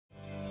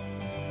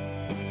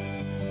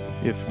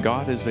If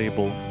God is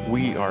able,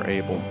 we are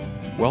able.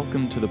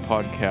 Welcome to the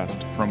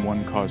podcast from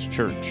One Cause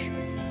Church.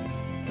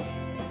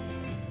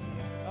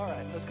 All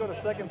right, let's go to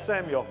 2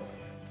 Samuel.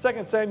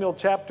 2 Samuel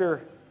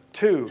chapter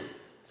 4.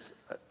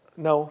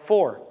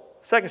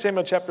 2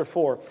 Samuel chapter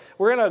 4.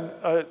 We're in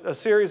a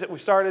series that we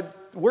started.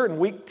 We're in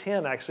week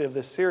 10, actually, of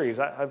this series.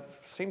 I've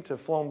seemed to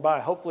have flown by.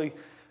 Hopefully,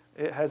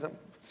 it hasn't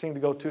seemed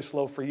to go too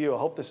slow for you. I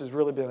hope this has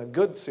really been a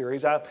good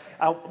series. I've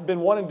been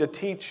wanting to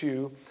teach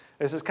you.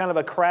 This is kind of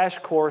a crash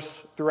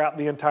course throughout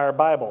the entire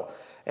Bible.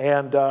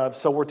 And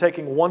so we're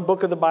taking one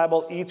book of the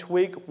Bible each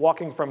week,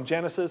 walking from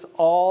Genesis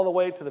all the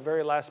way to the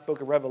very last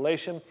book of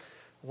Revelation.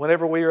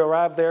 Whenever we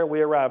arrive there,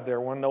 we arrive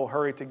there. We're in no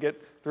hurry to get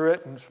through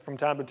it. And from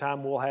time to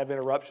time, we'll have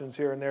interruptions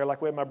here and there,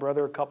 like we had my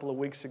brother a couple of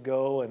weeks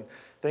ago, and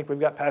I think we've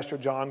got Pastor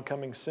John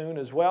coming soon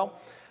as well.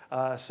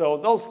 So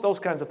those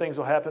kinds of things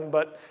will happen,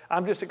 but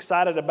I'm just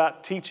excited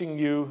about teaching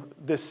you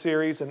this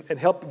series and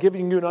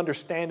giving you an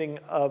understanding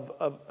of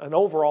an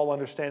overall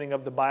understanding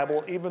of the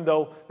Bible, even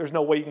though there's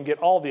no way you can get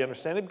all the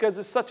understanding because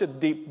it's such a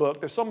deep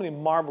book. There's so many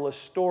marvelous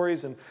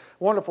stories and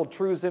wonderful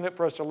truths in it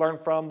for us to learn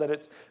from that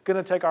it's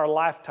going to take our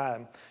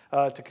lifetime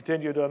to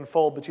continue to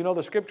unfold. But you know,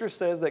 the Scripture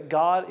says that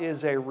God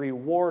is a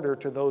rewarder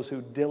to those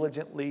who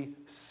diligently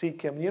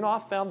seek Him. You know, I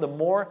found the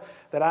more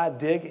that I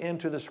dig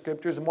into the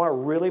Scriptures, the more I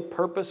really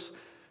purpose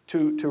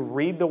to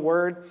read the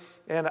Word.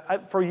 And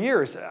for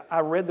years,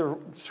 I read the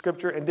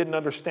Scripture and didn't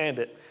understand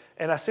it.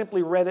 And I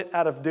simply read it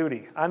out of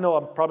duty. I know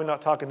I'm probably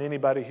not talking to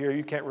anybody here.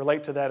 You can't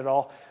relate to that at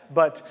all.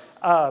 But,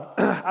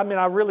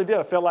 I really did.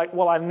 I felt like,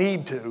 well, I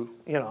need to.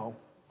 You know,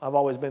 I've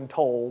always been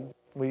told.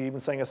 We even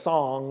sang a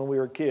song when we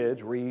were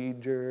kids.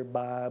 Read your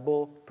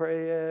Bible,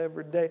 pray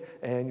every day,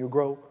 and you'll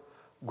grow,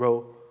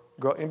 grow,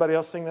 grow. Anybody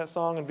else sing that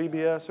song in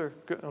VBS?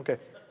 Okay.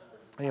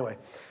 Anyway,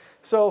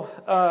 so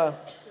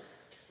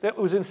that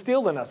was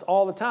instilled in us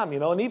all the time, you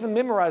know, and even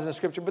memorizing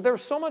Scripture. But there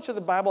was so much of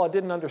the Bible I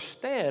didn't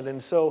understand,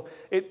 and so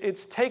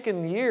it's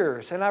taken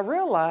years. And I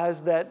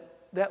realized that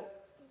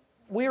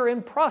we are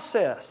in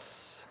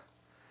process.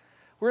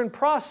 We're in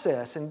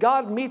process, and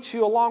God meets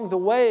you along the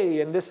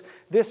way, and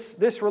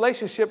this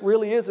relationship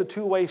really is a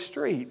two-way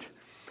street.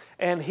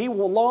 And He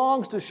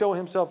longs to show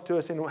Himself to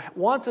us and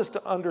wants us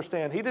to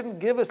understand. He didn't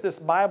give us this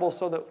Bible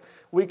so that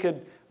we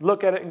could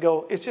look at it and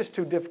go, it's just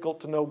too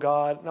difficult to know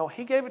God. No,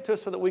 He gave it to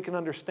us so that we can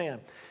understand.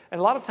 And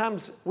a lot of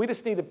times we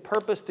just need a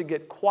purpose to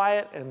get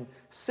quiet and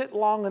sit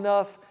long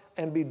enough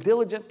and be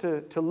diligent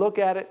to look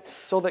at it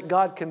so that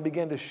God can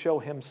begin to show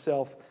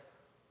Himself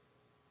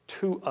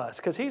to us.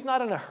 Because He's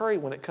not in a hurry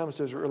when it comes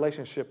to His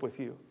relationship with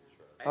you.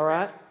 All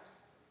right?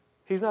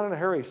 He's not in a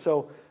hurry.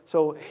 So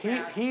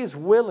He's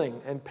willing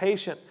and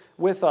patient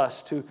with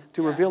us to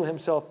reveal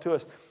Himself to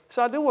us.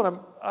 So I do want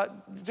to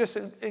just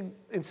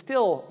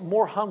instill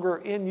more hunger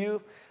in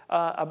you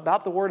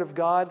about the Word of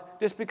God.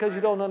 Just because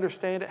you don't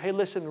understand it, hey,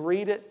 listen,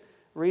 read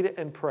it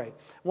and pray.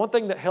 One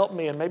thing that helped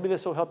me, and maybe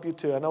this will help you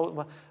too, I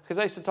know, because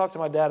I used to talk to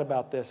my dad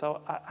about this.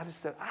 I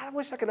just said, I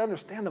wish I could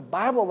understand the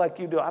Bible like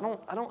you do. I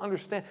don't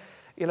understand.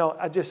 You know,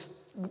 I just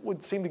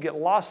would seem to get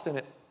lost in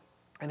it.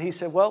 And he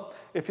said, well,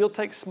 if you'll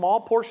take small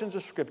portions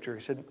of Scripture,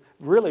 he said,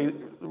 really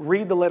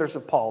read the letters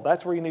of Paul.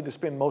 That's where you need to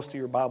spend most of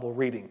your Bible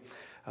reading,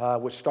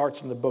 which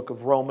starts in the book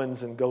of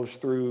Romans and goes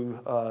through,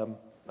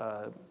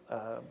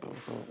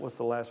 what's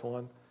the last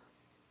one?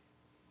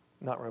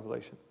 Not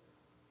Revelation.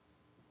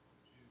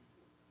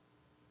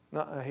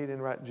 No, he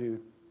didn't write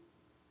Jude.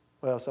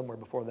 Well, somewhere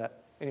before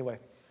that. Anyway,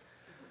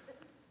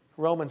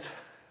 Romans,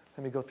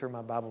 let me go through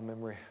my Bible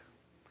memory.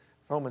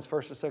 Romans,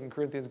 1st and 2nd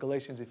Corinthians,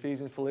 Galatians,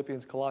 Ephesians,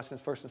 Philippians,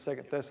 Colossians, 1st and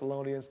 2nd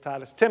Thessalonians,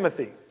 Titus,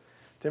 Timothy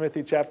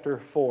chapter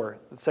 4.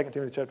 2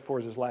 Timothy chapter 4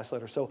 is his last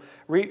letter. So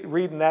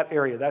read in that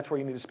area. That's where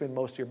you need to spend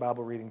most of your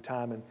Bible reading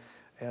time.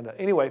 And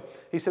anyway,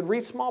 he said,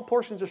 read small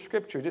portions of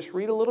Scripture. Just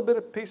read a little bit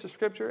of a piece of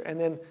Scripture,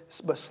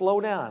 but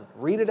slow down.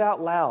 Read it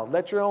out loud.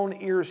 Let your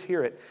own ears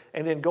hear it.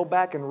 And then go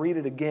back and read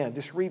it again.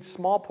 Just read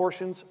small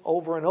portions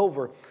over and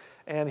over.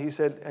 And he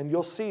said, and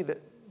you'll see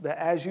that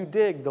as you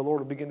dig, the Lord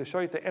will begin to show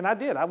you things. And I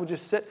did. I would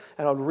just sit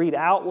and I would read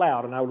out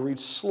loud and I would read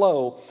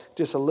slow,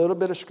 just a little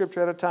bit of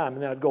Scripture at a time.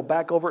 And then I'd go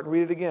back over it and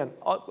read it again.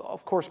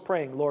 Of course,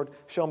 praying, Lord,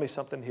 show me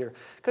something here.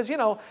 Because, you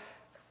know,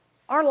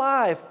 our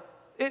life,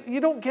 you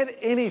don't get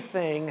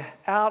anything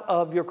out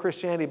of your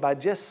Christianity by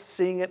just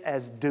seeing it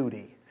as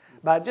duty,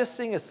 by just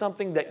seeing it as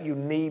something that you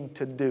need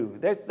to do.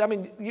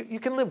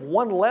 You can live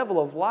one level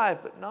of life,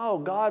 but no,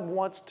 God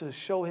wants to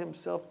show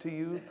Himself to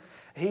you.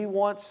 He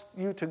wants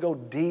you to go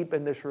deep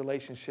in this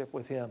relationship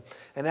with Him.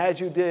 And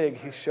as you dig,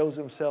 He shows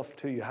Himself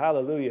to you.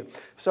 Hallelujah.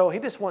 So He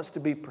just wants to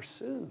be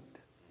pursued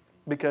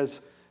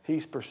because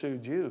He's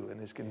pursued you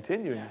and is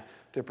continuing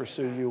to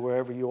pursue you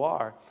wherever you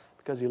are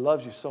because He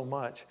loves you so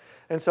much.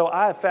 And so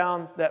I have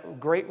found that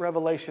great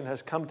revelation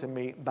has come to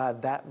me by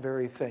that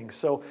very thing.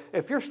 So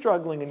if you're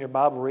struggling in your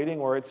Bible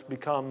reading or it's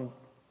become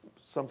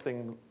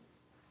something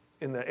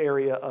in the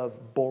area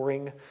of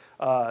boring,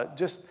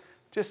 just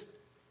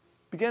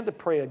begin to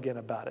pray again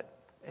about it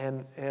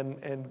and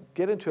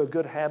get into a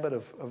good habit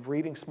of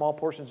reading small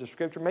portions of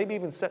Scripture, maybe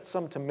even set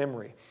some to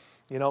memory.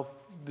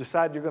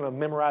 Decide you're going to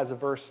memorize a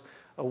verse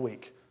a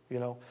week.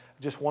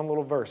 Just one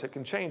little verse. It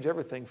can change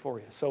everything for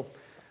you. So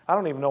I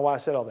don't even know why I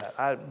said all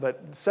that.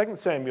 But 2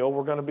 Samuel,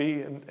 we're going to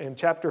be in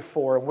chapter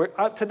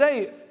 4.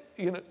 Today,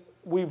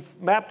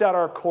 we've mapped out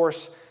our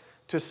course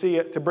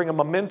to bring a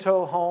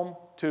memento home,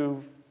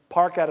 to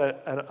park at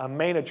a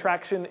main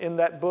attraction in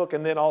that book,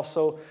 and then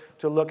also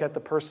to look at the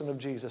person of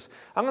Jesus.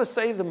 I'm going to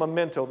say the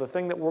memento, the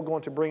thing that we're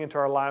going to bring into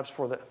our lives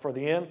for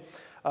the end.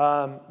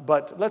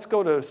 But let's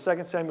go to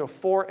 2 Samuel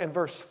 4 and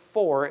verse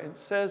 4. It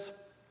says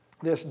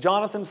this: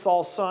 Jonathan,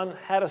 Saul's son,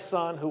 had a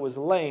son who was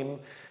lame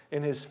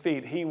in his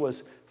feet. He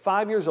was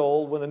 5 years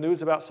old when the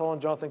news about Saul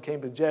and Jonathan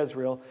came to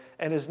Jezreel,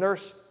 and his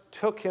nurse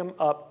took him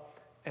up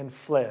and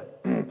fled.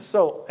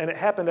 And it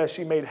happened as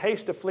she made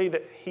haste to flee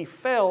that he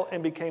fell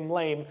and became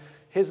lame.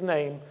 His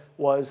name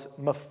was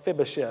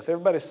Mephibosheth.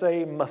 Everybody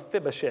say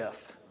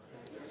Mephibosheth.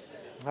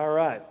 All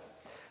right.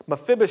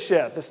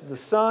 Mephibosheth, this is the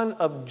son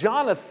of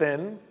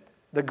Jonathan,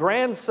 the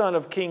grandson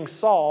of King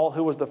Saul,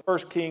 who was the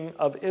first king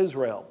of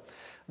Israel.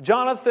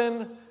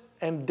 Jonathan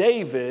and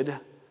David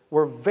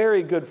were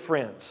very good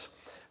friends.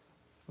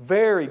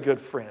 Very good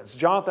friends.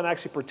 Jonathan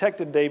actually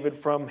protected David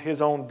from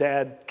his own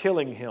dad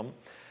killing him.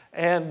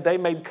 And they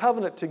made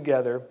covenant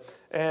together.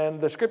 And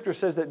the scripture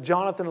says that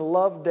Jonathan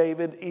loved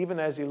David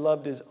even as he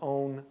loved his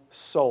own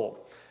soul.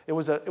 It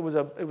was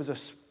a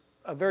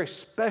very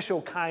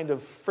special kind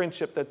of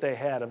friendship that they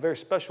had, a very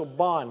special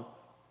bond.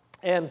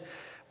 And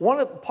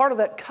part of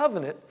that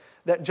covenant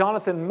that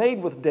Jonathan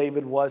made with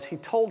David was he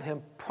told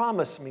him,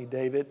 "Promise me,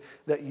 David,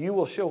 that you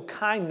will show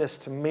kindness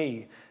to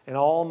me and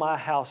all my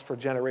house for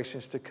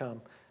generations to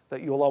come,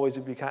 that you will always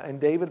be kind." And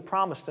David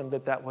promised him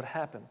that would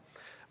happen.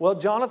 Well,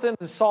 Jonathan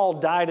and Saul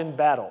died in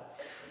battle.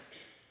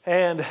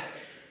 And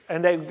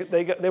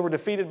they were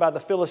defeated by the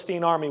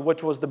Philistine army,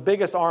 which was the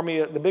biggest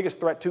army, the biggest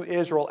threat to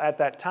Israel at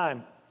that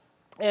time.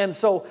 And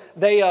so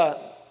they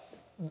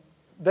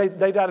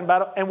died in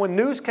battle. And when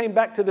news came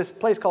back to this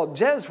place called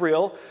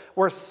Jezreel,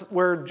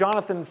 where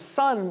Jonathan's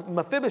son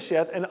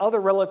Mephibosheth and other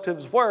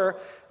relatives were,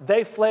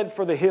 they fled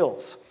for the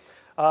hills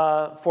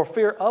for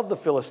fear of the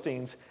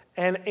Philistines.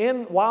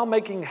 And while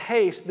making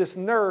haste, this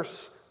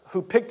nurse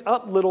who picked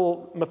up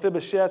little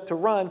Mephibosheth to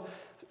run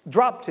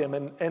dropped him.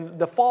 And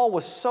the fall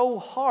was so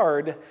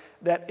hard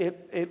that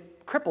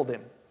it crippled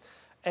him.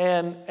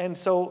 And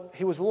so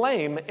he was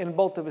lame in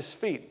both of his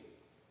feet.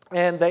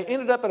 And they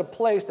ended up at a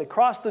place, they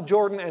crossed the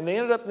Jordan, and they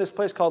ended up in this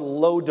place called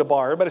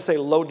Lo-Debar. Everybody say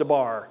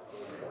Lo-Debar.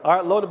 All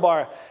right,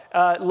 Lo-Debar.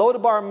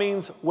 Lo-Debar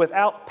means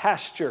without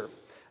pasture.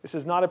 This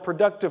is not a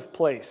productive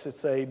place.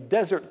 It's a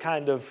desert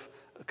kind of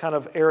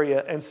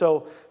area. And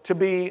so to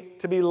be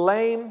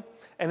lame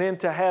and then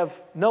to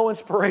have no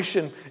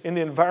inspiration in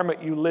the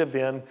environment you live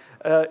in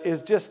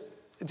is just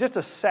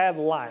a sad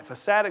life, a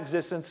sad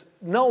existence,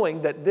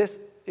 knowing that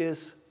this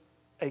is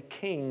a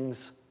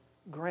king's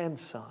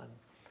grandson.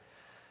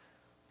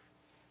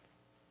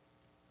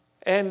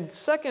 And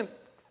 2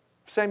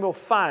 Samuel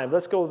 5,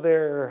 let's go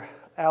there,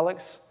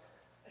 Alex.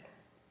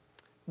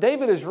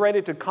 David is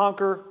ready to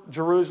conquer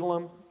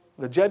Jerusalem.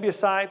 The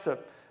Jebusites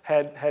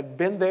had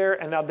been there,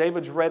 and now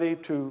David's ready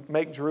to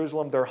make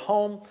Jerusalem their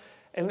home.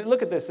 And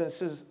look at this. It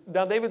says,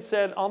 now David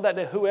said, on that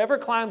day, whoever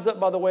climbs up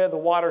by the way of the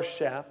water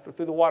shaft, or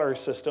through the water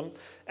system,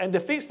 and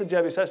defeats the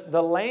Jebusites,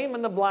 the lame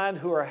and the blind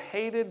who are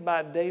hated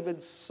by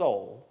David's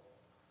soul,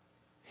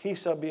 he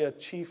shall be a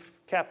chief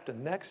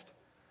captain. Next.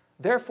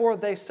 Therefore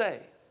they say,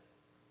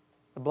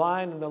 the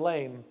blind and the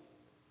lame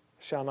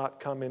shall not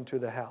come into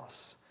the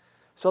house.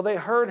 So they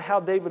heard how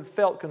David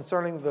felt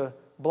concerning the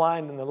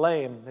blind and the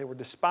lame. They were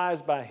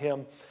despised by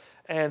him.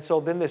 And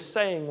so then this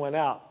saying went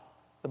out,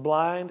 the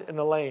blind and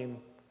the lame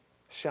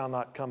shall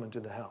not come into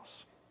the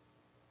house.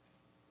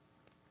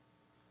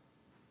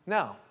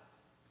 Now,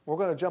 we're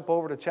going to jump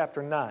over to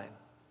chapter 9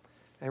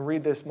 and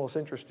read this most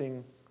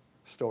interesting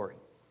story.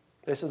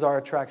 This is our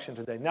attraction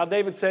today. Now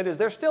David said, is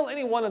there still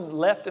anyone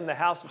left in the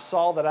house of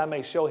Saul that I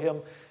may show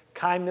him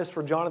kindness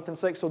for Jonathan's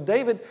sake? So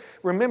David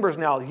remembers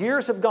now,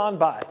 years have gone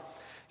by.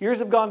 Years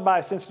have gone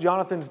by since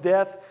Jonathan's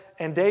death,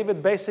 and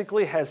David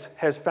basically has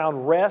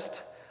found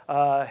rest.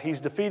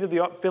 He's defeated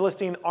the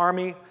Philistine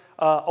army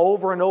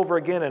over and over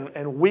again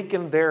and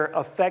weakened their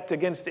effect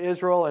against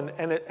Israel,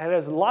 and it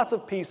has lots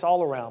of peace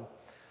all around.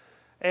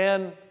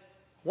 And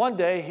one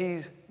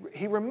day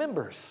he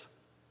remembers.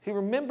 He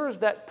remembers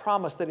that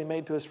promise that he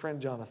made to his friend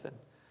Jonathan.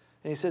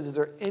 And he says, is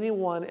there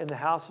anyone in the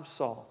house of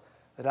Saul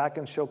that I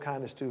can show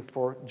kindness to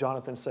for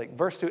Jonathan's sake?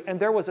 Verse 2, and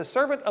there was a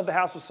servant of the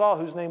house of Saul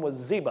whose name was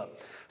Ziba.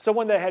 So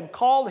when they had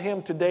called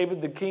him to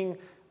David, the king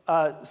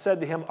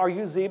said to him, are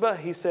you Ziba?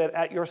 He said,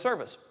 at your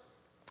service.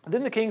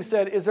 Then the king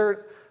said, is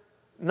there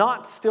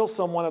not still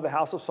someone of the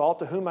house of Saul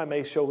to whom I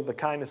may show the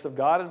kindness of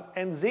God?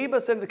 And Ziba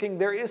said to the king,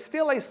 there is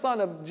still a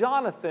son of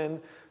Jonathan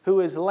who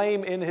is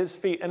lame in his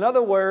feet. In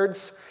other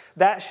words,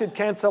 that should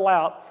cancel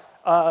out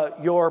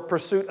your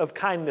pursuit of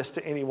kindness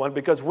to anyone,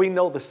 because we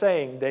know the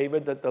saying,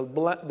 David, that the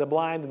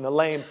blind and the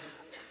lame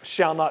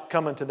shall not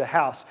come into the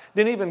house.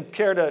 Didn't even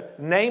care to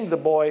name the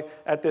boy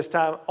at this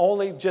time,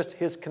 only just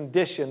his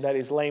condition that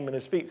he's lame in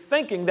his feet,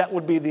 thinking that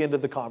would be the end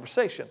of the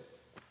conversation.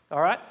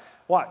 All right?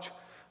 Watch.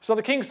 So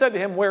the king said to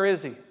him, where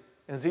is he?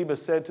 And Ziba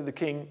said to the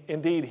king,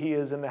 indeed, he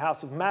is in the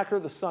house of Machir,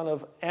 the son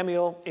of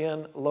Ammiel,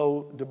 in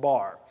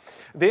Lo-debar.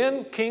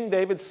 Then King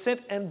David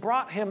sent and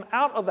brought him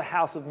out of the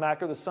house of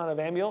Machir, the son of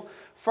Ammiel,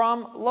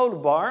 from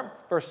Lo-debar.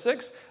 Verse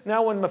 6,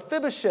 now when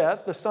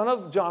Mephibosheth, the son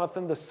of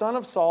Jonathan, the son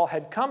of Saul,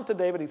 had come to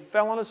David, he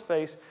fell on his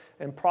face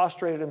and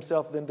prostrated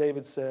himself. Then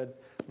David said,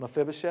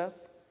 Mephibosheth?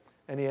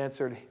 And he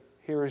answered,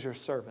 here is your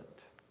servant.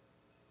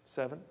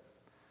 7,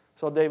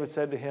 so David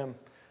said to him,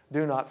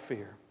 do not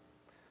fear.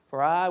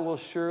 For I will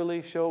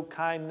surely show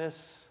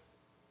kindness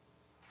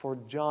for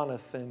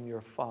Jonathan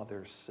your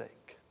father's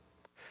sake,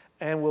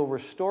 and will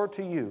restore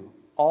to you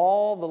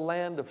all the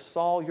land of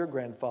Saul your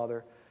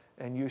grandfather,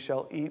 and you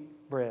shall eat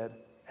bread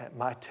at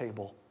my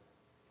table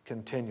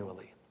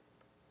continually.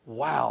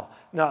 Wow.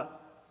 Now,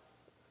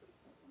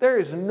 there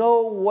is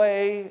no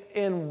way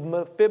in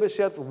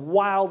Mephibosheth's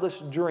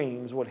wildest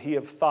dreams would he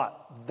have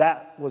thought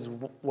that was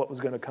what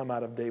was going to come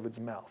out of David's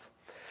mouth.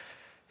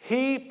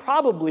 He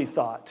probably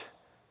thought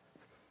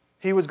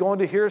he was going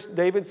to hear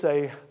David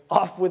say,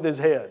 off with his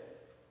head.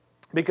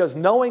 Because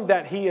knowing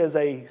that he is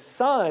a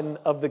son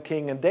of the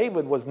king and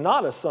David was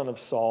not a son of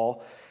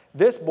Saul,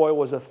 this boy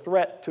was a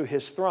threat to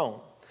his throne.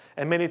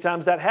 And many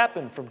times that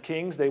happened from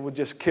kings. They would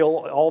just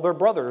kill all their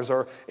brothers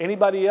or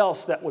anybody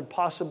else that would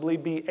possibly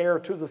be heir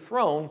to the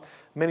throne.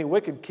 Many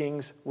wicked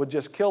kings would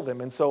just kill them.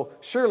 And so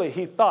surely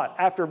he thought,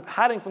 after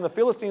hiding from the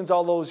Philistines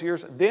all those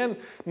years, then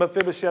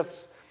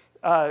Mephibosheth's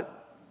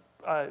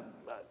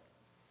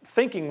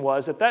thinking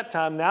was, at that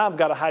time, now I've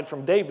got to hide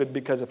from David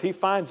because if he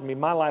finds me,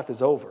 my life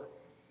is over.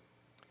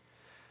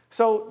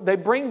 So they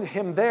bring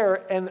him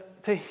there, and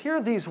to hear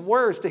these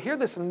words, to hear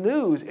this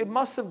news, it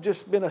must have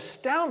just been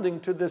astounding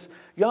to this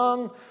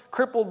young,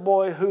 crippled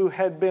boy who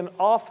had been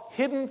off,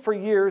 hidden for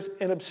years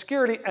in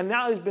obscurity, and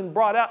now he's been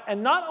brought out.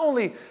 And not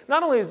only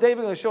is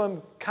David going to show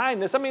him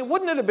kindness, I mean,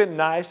 wouldn't it have been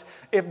nice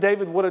if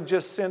David would have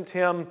just sent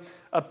him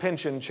a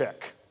pension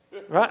check?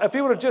 Right? If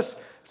he would have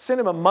just sent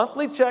him a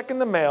monthly check in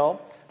the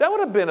mail, that would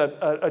have been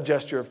a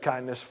gesture of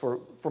kindness for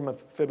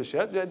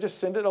Mephibosheth. Just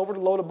send it over to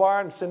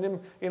Lo-debar and send him,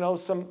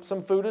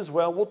 some food as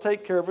well. We'll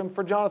take care of him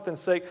for Jonathan's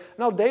sake.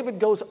 No, David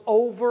goes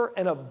over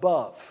and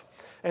above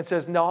and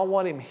says, no, I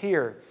want him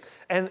here.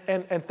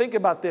 And think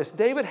about this.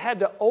 David had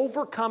to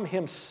overcome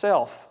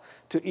himself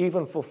to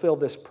even fulfill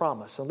this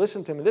promise. So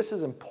listen to me. This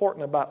is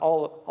important about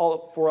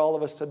for all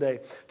of us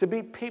today, to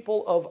be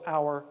people of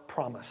our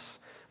promise.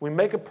 We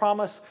make a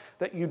promise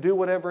that you do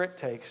whatever it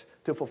takes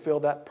to fulfill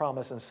that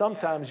promise. And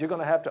sometimes you're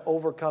going to have to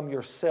overcome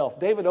yourself.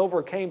 David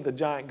overcame the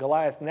giant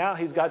Goliath. Now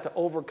he's got to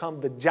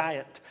overcome the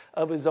giant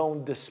of his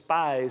own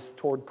despise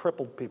toward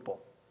crippled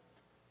people.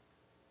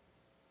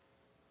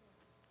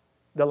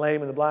 The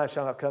lame and the blind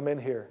shall not come in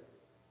here.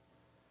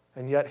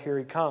 And yet here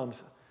he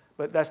comes.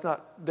 But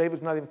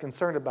David's not even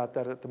concerned about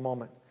that at the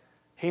moment.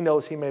 He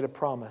knows he made a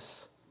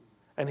promise.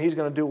 And he's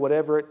going to do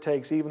whatever it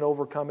takes, even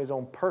overcome his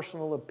own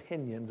personal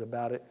opinions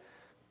about it,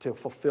 to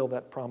fulfill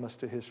that promise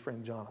to his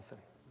friend Jonathan.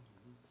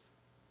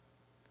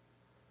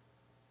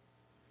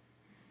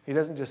 He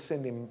doesn't just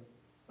send him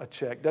a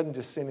check, doesn't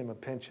just send him a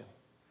pension.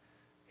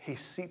 He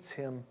seats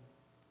him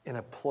in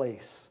a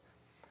place,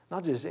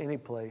 not just any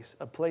place,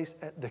 a place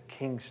at the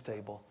king's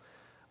table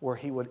where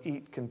he would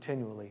eat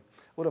continually.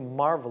 What a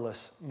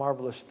marvelous,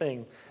 marvelous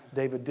thing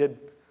David did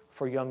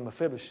for young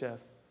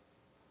Mephibosheth.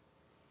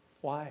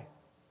 Why?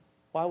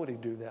 Why would he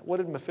do that? What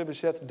did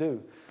Mephibosheth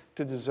do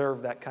to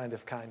deserve that kind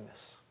of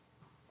kindness?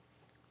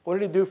 What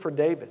did he do for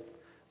David?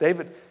 It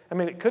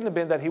couldn't have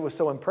been that he was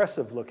so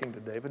impressive looking to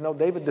David. No,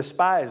 David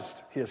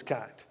despised his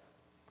kind.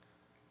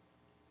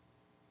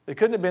 It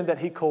couldn't have been that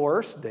he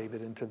coerced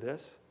David into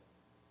this.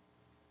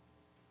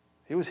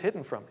 He was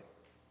hidden from him.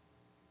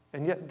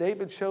 And yet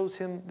David shows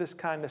him this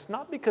kindness,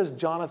 not because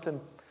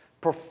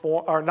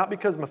not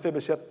because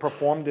Mephibosheth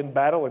performed in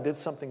battle or did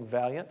something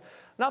valiant,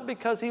 not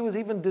because he was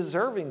even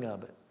deserving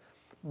of it,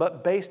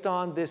 but based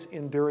on this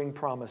enduring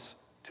promise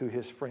to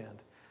his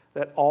friend,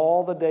 that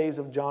all the days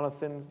of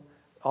Jonathan,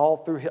 all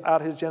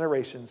throughout his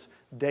generations,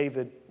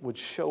 David would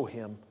show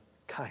him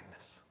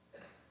kindness.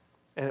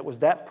 And it was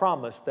that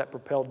promise that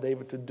propelled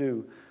David to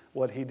do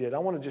what he did. I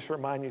want to just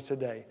remind you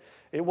today,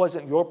 it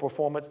wasn't your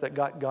performance that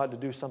got God to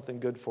do something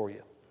good for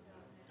you.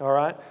 All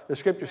right? The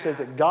scripture says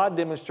that God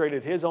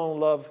demonstrated his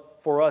own love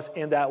for us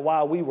in that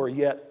while we were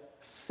yet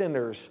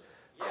sinners,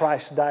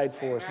 Christ died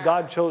for us.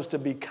 God chose to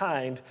be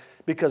kind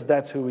because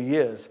that's who he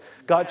is.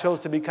 God chose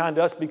to be kind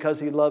to us because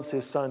he loves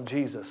his son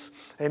Jesus.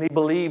 And he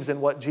believes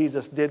in what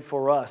Jesus did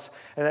for us.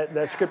 And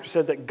that scripture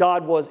says that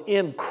God was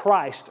in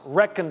Christ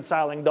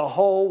reconciling the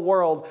whole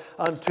world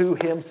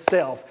unto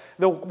himself.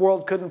 The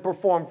world couldn't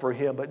perform for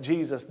him, but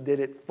Jesus did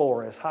it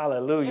for us.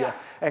 Hallelujah.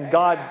 And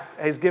God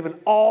has given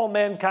all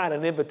mankind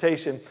an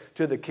invitation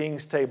to the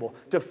king's table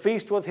to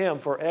feast with him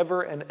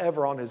forever and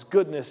ever on his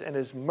goodness and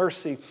his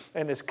mercy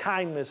and his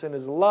kindness and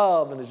his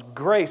love and his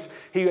grace.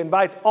 He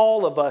invites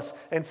all of us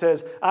and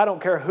says, I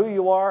don't care who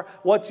you are,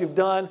 what you've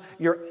done,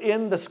 you're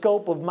in the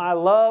scope of my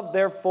love,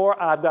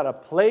 therefore I've got a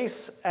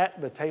place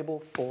at the table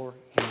for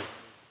you.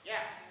 Yeah,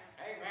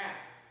 amen.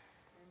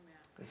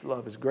 His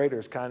love is greater.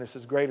 His kindness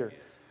is greater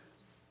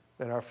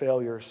than our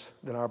failures,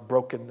 than our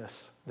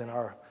brokenness, than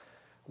our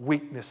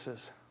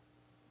weaknesses.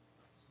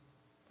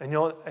 And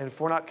and if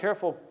we're not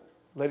careful,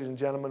 ladies and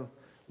gentlemen,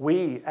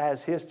 we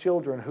as His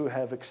children who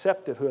have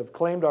accepted, who have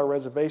claimed our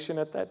reservation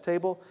at that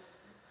table,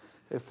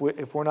 if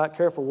we're not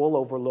careful, we'll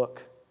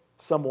overlook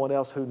someone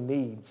else who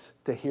needs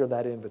to hear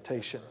that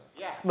invitation.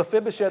 Yeah.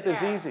 Mephibosheth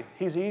is easy.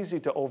 He's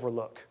easy to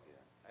overlook.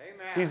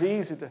 Amen.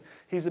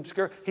 He's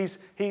obscure. He's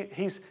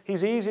easy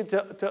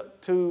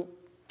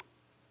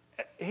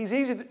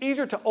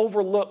easier to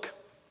overlook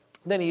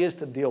than he is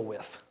to deal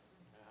with.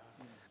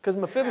 Because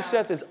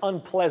Mephibosheth is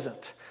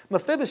unpleasant.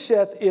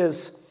 Mephibosheth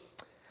is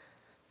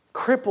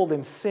crippled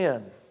in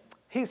sin.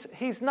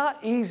 He's not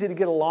easy to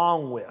get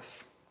along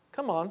with.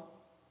 Come on.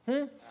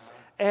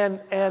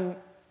 And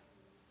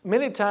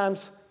many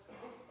times,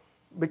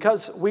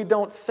 because we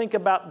don't think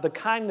about the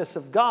kindness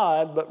of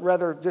God, but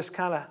rather just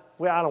kind of,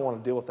 well, I don't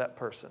want to deal with that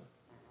person.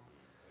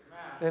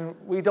 And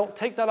we don't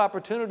take that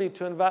opportunity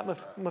to invite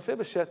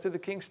Mephibosheth to the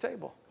king's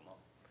table.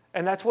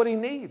 And that's what he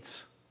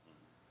needs.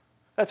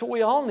 That's what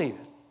we all need.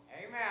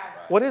 Amen.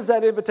 What does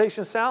that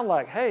invitation sound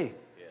like? Hey,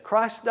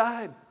 Christ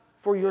died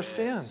for your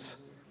sins.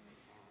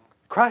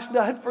 Christ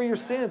died for your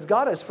sins.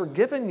 God has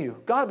forgiven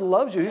you. God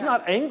loves you. He's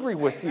not angry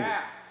with you.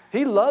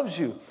 He loves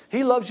you.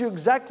 He loves you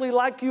exactly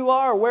like you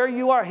are, where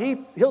you are.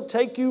 He'll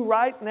take you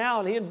right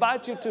now, and He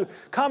invites you to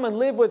come and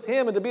live with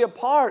Him and to be a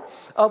part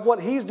of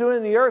what He's doing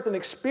in the earth and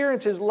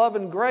experience His love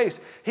and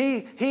grace.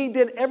 He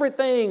did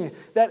everything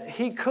that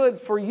He could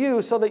for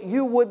you so that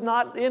you would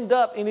not end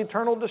up in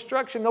eternal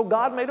destruction. No,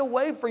 God made a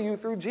way for you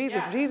through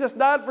Jesus. Jesus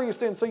died for your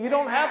sins, so you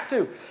don't have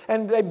to.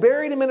 And they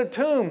buried Him in a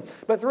tomb,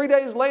 but 3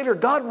 days later,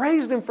 God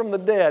raised Him from the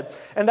dead.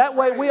 And that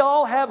way we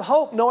all have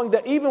hope, knowing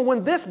that even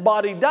when this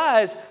body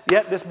dies,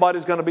 yet this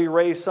body's going to be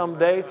raised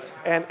someday,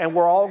 and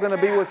we're all going to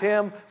be with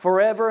Him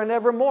forever and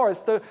evermore.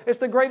 It's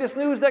the greatest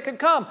news that could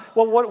come.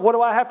 Well, what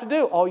do I have to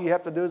do? All you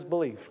have to do is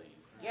believe.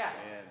 Yeah.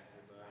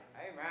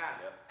 Amen.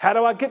 How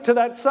do I get to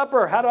that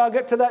supper? How do I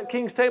get to that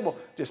king's table?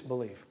 Just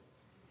believe.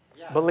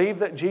 Yeah. Believe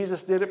that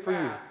Jesus did it for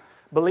you.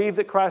 Believe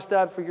that Christ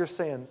died for your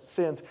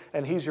sins,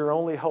 and He's your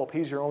only hope.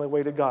 He's your only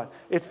way to God.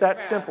 It's that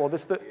simple.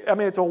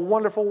 It's a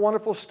wonderful,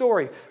 wonderful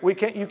story.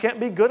 You can't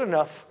be good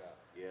enough.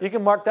 You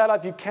can mark that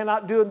off. You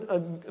cannot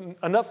do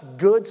enough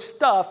good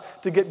stuff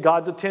to get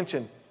God's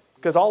attention.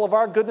 Because all of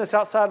our goodness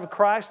outside of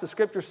Christ, the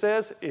Scripture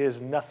says, is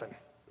nothing.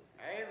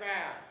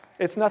 Amen.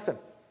 It's nothing.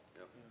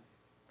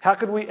 How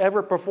could we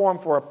ever perform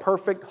for a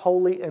perfect,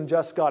 holy, and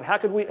just God? How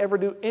could we ever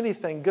do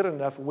anything good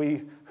enough,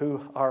 we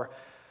who are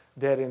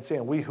dead in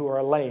sin, we who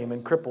are lame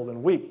and crippled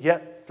and weak?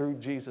 Yet, through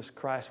Jesus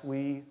Christ,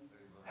 we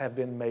have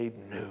been made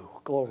new.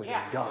 Glory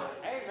to God.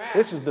 Amen.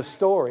 This is the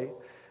story.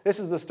 This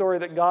is the story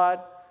that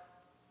God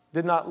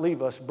did not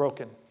leave us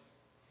broken.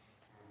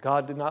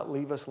 God did not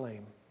leave us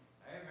lame.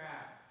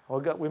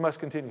 Well, we must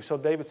continue. So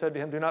David said to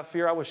him, "Do not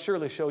fear, I will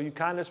surely show you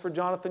kindness for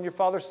Jonathan your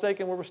father's sake,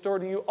 and will restore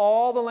to you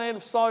all the land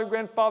of Saul your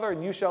grandfather,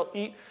 and you shall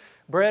eat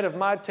bread of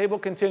my table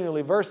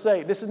continually." Verse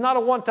 8. This is not a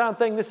one-time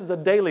thing. This is a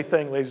daily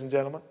thing, ladies and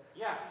gentlemen.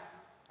 Yeah.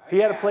 He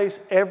had a place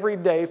every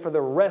day for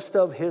the rest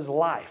of his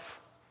life.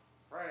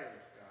 Praise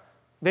God.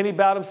 Then he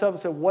bowed himself and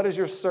said, "What is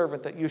your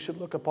servant that you should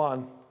look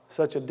upon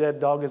such a dead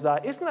dog as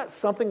I?" Isn't that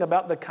something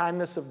about the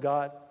kindness of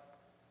God?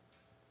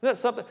 Isn't that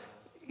something?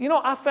 You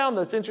know, I found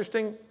that's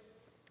interesting.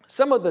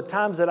 Some of the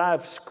times that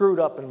I've screwed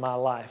up in my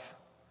life,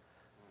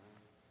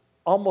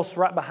 almost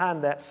right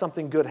behind that,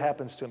 something good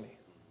happens to me.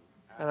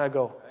 And I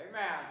go,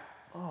 Amen.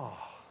 "Oh,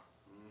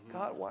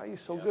 God, why are you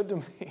so good to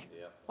me?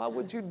 Why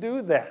would you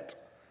do that?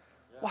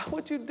 Why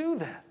would you do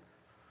that?"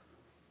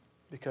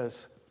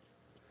 Because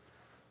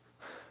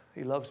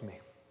He loves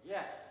me.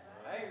 Yes.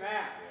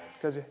 Amen.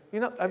 Because,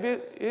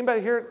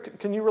 anybody here,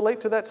 can you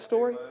relate to that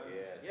story?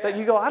 That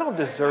you go, "I don't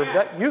deserve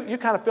that." You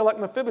kind of feel like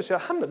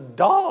Mephibosheth. "I'm the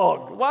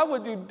dog. Why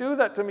would you do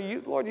that to me?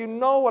 Lord, you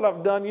know what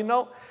I've done. You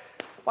know.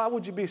 Why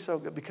would you be so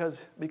good?"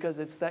 Because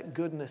it's that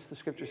goodness, the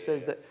Scripture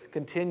says, that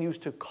continues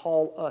to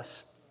call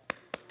us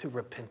to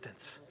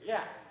repentance.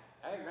 Yeah.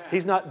 Amen.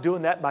 He's not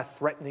doing that by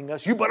threatening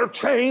us. "You better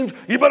change.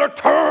 You better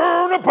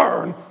turn or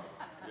burn."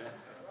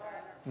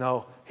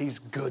 No, He's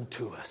good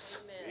to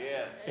us.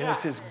 Yes. And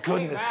it's His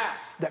goodness Amen.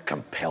 that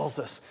compels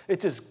us.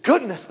 It's His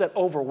goodness that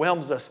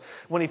overwhelms us.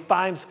 When He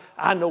finds,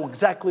 "I know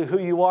exactly who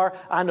you are.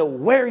 I know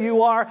where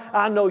you are.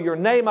 I know your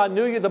name. I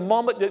knew you the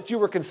moment that you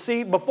were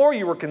conceived, before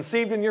you were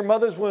conceived in your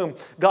mother's womb."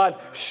 God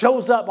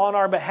shows up on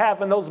our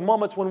behalf in those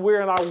moments when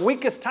we're in our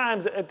weakest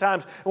times at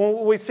times,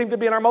 when we seem to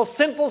be in our most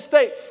sinful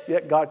state.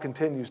 Yet God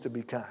continues to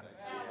be kind.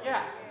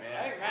 Yeah.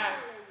 Amen.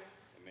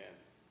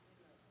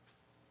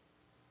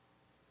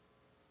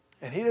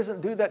 And He doesn't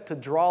do that to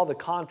draw the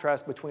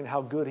contrast between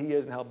how good He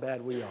is and how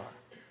bad we are.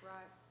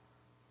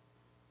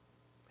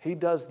 He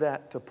does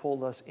that to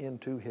pull us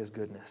into His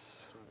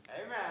goodness.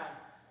 Amen.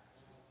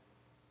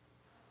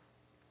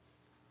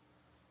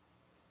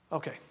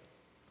 Okay.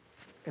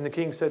 And the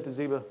king said to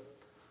Ziba,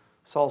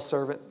 Saul's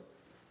servant,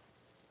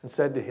 and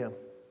said to him,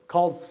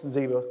 called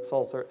Ziba,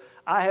 Saul's servant,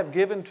 I have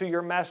given to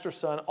your master's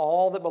son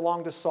all that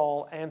belonged to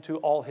Saul and to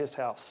all his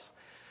house.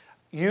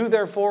 You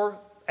therefore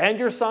and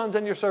your sons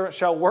and your servants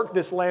shall work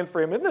this land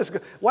for him. Isn't this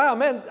good? Wow,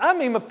 man, I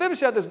mean,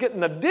 Mephibosheth is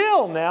getting a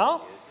deal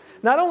now.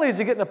 Not only is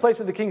he getting a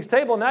place at the king's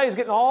table, now he's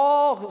getting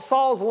all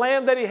Saul's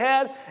land that he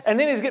had, and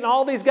then he's getting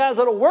all these guys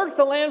that will work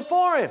the land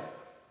for him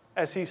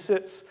as he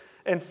sits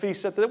and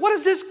feasts at the... What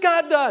has this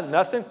guy done?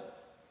 Nothing.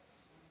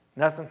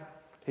 Nothing.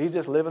 He's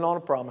just living on a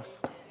promise.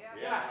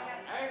 Yeah.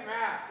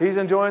 Amen. He's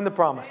enjoying the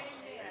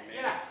promise.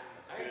 Yeah.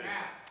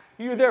 Amen.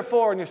 You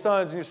therefore and your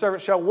sons and your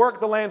servants shall work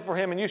the land for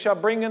him, and you shall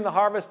bring in the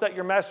harvest that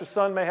your master's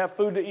son may have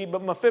food to eat.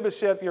 But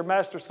Mephibosheth, your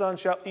master's son,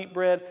 shall eat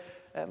bread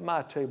at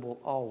my table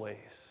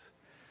always.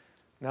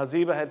 Now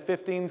Ziba had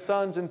 15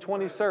 sons and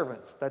 20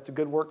 servants. That's a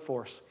good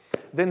workforce.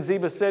 Then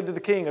Ziba said to the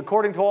king,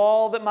 according to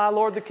all that my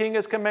lord the king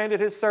has commanded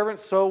his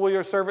servants, so will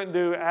your servant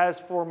do. As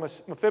for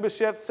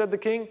Mephibosheth, said the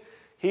king,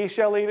 he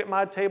shall eat at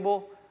my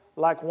table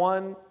like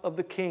one of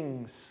the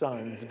king's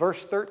sons.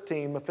 Verse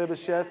 13,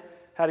 Mephibosheth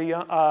had a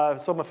young,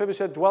 so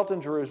Mephibosheth dwelt in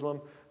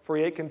Jerusalem, for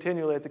he ate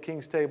continually at the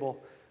king's table.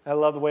 I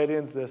love the way it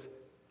ends this.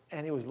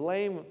 And he was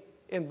lame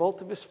in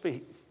both of his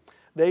feet.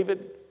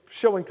 David,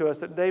 showing to us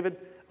that David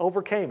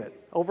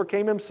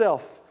overcame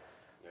himself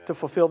to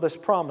fulfill this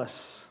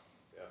promise.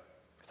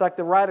 It's like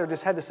the writer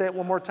just had to say it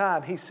one more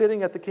time. He's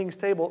sitting at the king's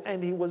table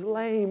and he was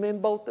lame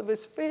in both of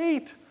his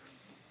feet.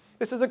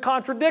 This is a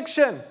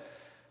contradiction.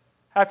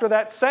 After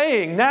that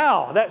saying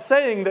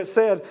that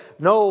said,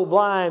 no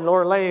blind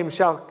nor lame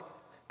shall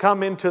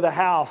come into the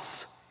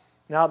house.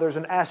 Now there's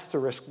an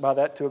asterisk by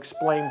that to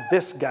explain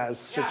this guy's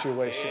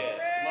situation.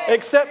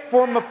 Except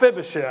for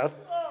Mephibosheth,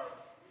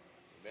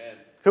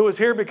 who was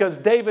here because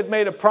David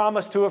made a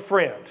promise to a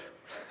friend.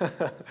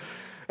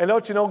 And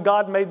don't you know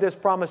God made this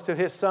promise to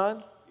his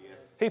son? Yes.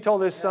 He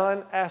told his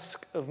son,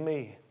 ask of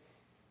me,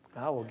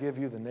 I will give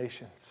you the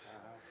nations.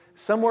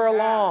 Somewhere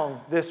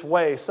along this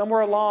way,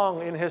 somewhere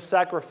along in his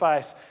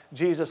sacrifice,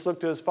 Jesus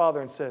looked to his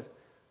father and said,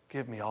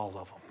 give me all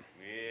of them.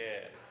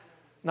 Yeah.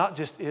 Not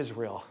just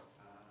Israel.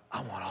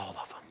 I want all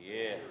of them.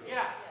 Yeah.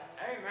 Yeah.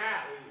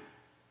 Amen.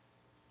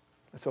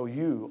 And so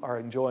you are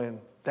enjoying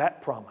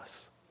that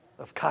promise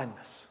of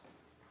kindness.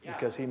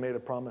 Because he made a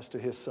promise to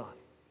his son.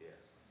 Yes.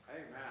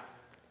 Amen.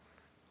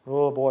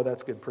 Oh boy,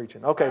 that's good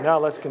preaching. Okay, now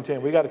let's continue.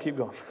 We got to keep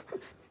going.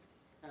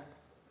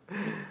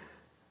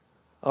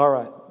 All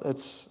right,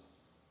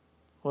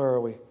 where are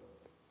we?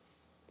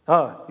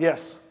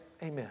 Yes.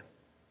 Amen.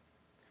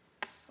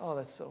 Oh,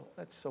 that's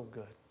so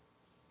good.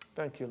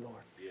 Thank you,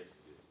 Lord. Yes,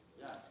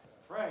 yes.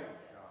 Praise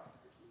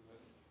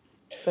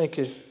God. Thank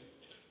you.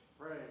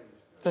 Praise.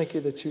 Thank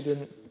you that you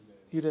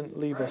didn't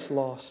leave us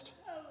lost.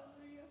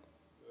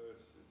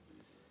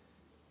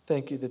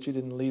 Thank you that you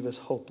didn't leave us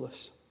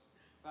hopeless.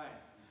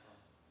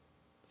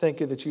 Thank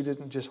you that you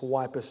didn't just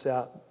wipe us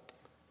out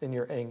in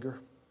your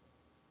anger.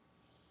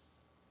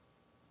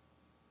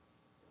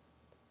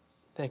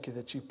 Thank you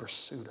that you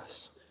pursued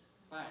us.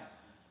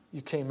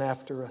 You came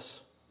after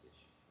us.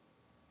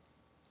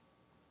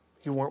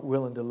 You weren't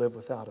willing to live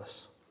without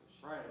us.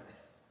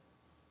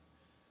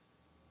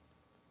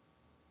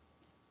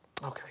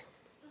 Okay.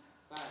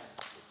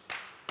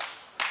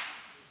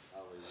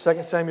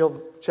 2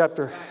 Samuel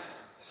chapter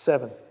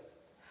 7.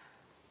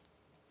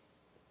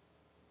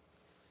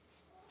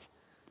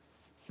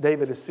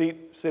 David is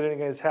sitting in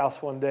his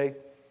house one day,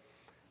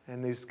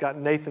 and he's got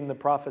Nathan the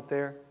prophet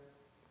there.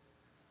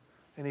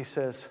 And he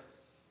says,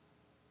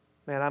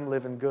 man, I'm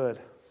living good.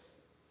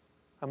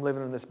 I'm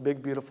living in this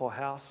big, beautiful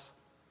house.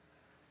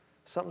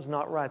 Something's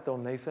not right, though,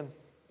 Nathan,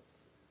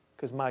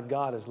 because my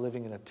God is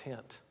living in a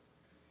tent.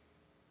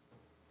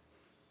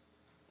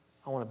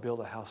 I want to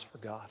build a house for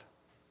God.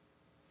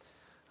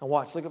 Now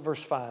watch, look at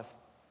verse 5.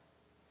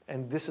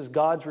 And this is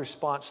God's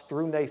response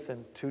through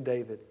Nathan to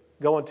David.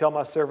 Go and tell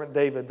my servant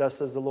David, thus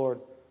says the Lord,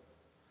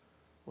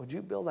 would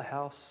you build a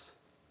house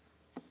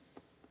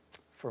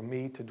for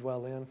me to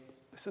dwell in?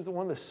 This is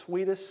one of the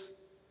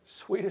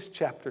sweetest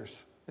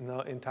chapters in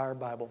the entire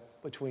Bible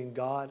between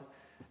God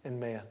and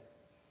man.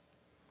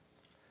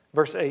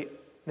 Verse 8,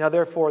 now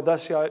therefore,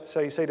 thus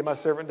shall you say to my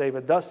servant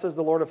David, thus says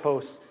the Lord of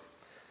hosts,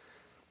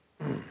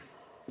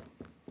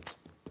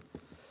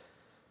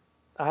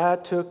 I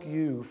took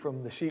you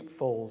from the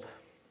sheepfold.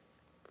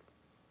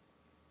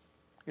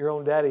 Your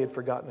own daddy had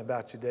forgotten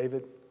about you,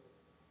 David,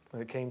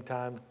 when it came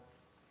time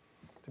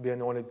to be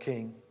anointed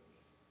king.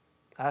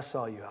 I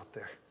saw you out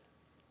there.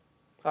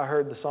 I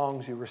heard the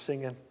songs you were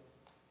singing.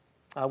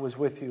 I was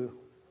with you.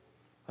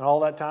 And all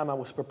that time I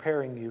was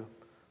preparing you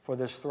for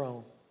this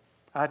throne.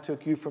 I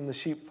took you from the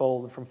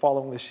sheepfold and from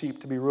following the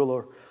sheep to be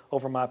ruler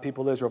over my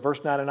people Israel.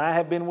 Verse 9, and I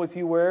have been with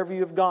you wherever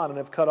you have gone and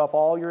have cut off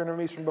all your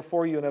enemies from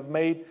before you and have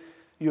made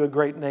you a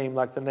great name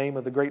like the name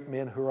of the great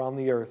men who are on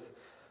the earth.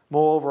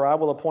 Moreover, I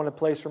will appoint a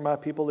place for my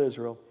people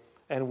Israel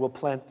and will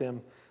plant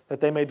them, that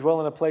they may dwell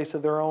in a place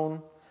of their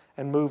own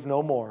and move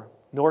no more.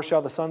 Nor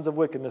shall the sons of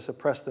wickedness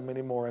oppress them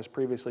any more as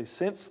previously,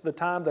 since the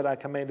time that I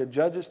commanded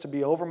judges to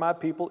be over my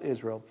people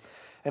Israel,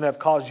 and have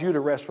caused you to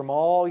rest from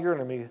all your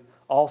enemy.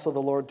 Also the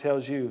Lord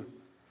tells you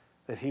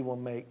that he will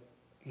make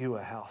you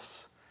a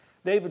house.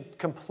 David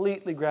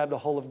completely grabbed a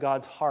hold of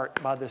God's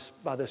heart by this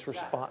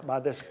response, by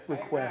this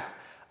request.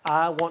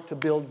 I want to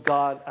build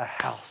God a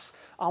house.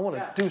 I want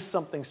to do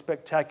something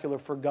spectacular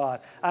for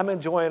God. I'm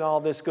enjoying all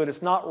this good.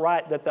 It's not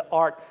right that the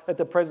ark, that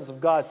the presence of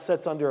God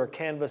sits under a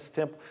canvas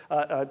tent.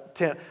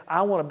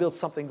 I want to build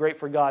something great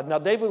for God. Now,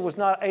 David was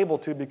not able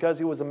to because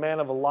he was a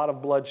man of a lot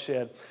of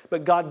bloodshed.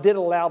 But God did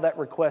allow that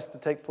request to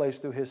take place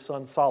through his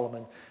son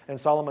Solomon. And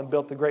Solomon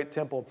built the great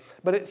temple.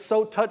 But it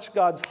so touched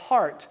God's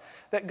heart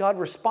that God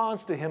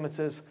responds to him and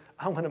says,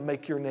 I'm going to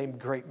make your name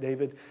great,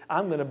 David.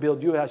 I'm going to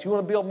build you a house. You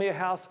want to build me a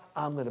house?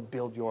 I'm going to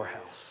build your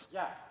house.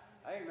 Yeah.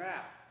 Amen.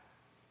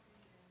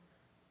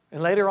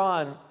 And later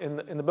on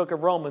in the book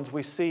of Romans,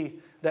 we see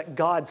that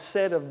God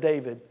said of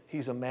David,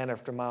 he's a man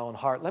after my own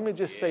heart. Let me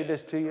just say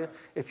this to you.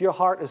 If your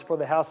heart is for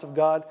the house of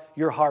God,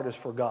 your heart is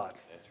for God.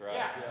 That's right.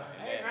 Yeah.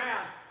 Amen.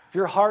 If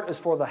your heart is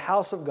for the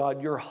house of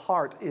God, your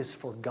heart is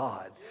for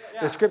God.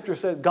 The scripture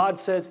says, God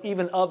says,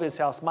 even of his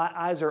house, my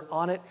eyes are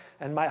on it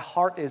and my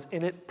heart is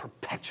in it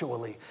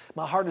perpetually.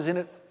 My heart is in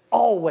it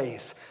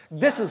always.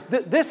 This is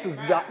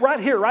the,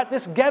 right here, right?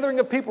 This gathering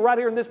of people right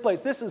here in this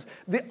place. This is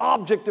the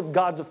object of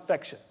God's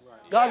affection.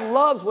 God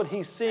loves what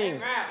he's seeing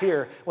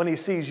here when he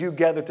sees you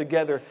gathered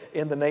together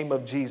in the name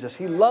of Jesus.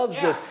 He loves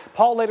this.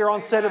 Paul later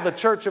on said of the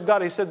church of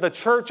God, he said, the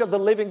church of the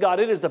living God,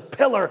 it is the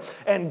pillar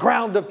and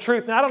ground of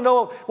truth. Now, I don't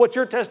know what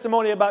your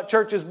testimony about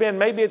church has been.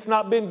 Maybe it's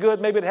not been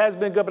good. Maybe it has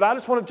been good. But I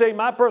just want to tell you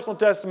my personal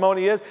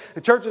testimony is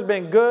the church has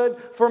been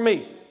good for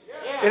me.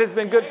 It has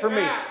been good for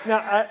me.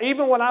 Now,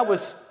 even when I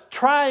was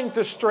trying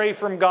to stray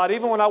from God,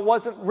 even when I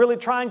wasn't really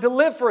trying to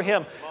live for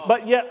him.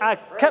 But yet I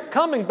kept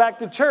coming back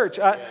to church.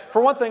 For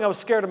one thing, I was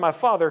scared of my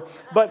father.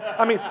 But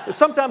I mean,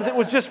 sometimes it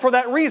was just for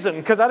that reason,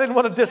 because I didn't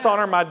want to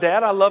dishonor my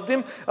dad. I loved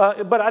him.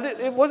 But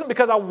it wasn't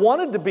because I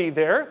wanted to be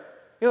there.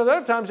 You know, there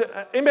are times,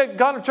 anybody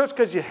gone to church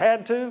because you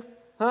had to?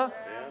 Huh?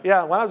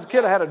 Yeah, when I was a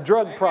kid, I had a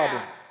drug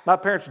problem. My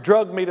parents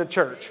drugged me to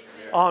church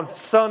on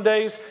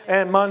Sundays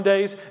and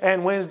Mondays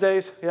and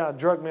Wednesdays. Yeah,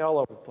 drugged me all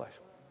over the place.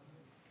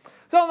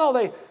 So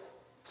no,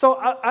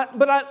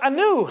 but I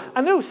knew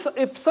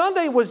if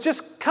Sunday was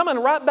just coming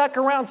right back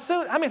around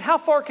soon, I mean, how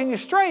far can you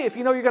stray if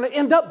you know you're going to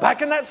end up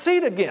back in that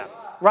seat again,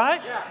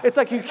 right? It's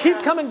like you keep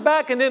coming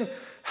back and then,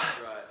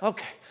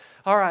 okay,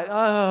 all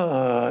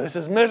right, this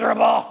is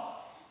miserable.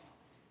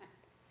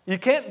 You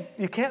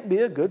can't be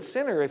a good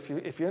sinner if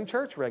you're in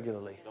church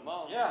regularly. Come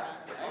on. Yeah.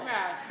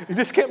 Amen. You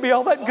just can't be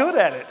all that good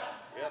at it.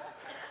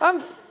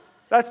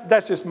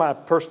 That's just my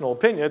personal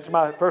opinion. It's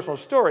my personal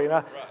story,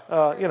 and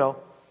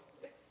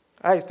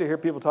I used to hear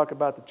people talk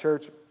about the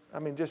church, I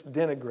mean, just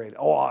denigrate.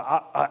 Oh,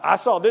 I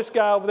saw this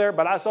guy over there,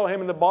 but I saw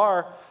him in the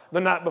bar the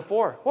night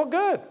before. Well,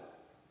 good.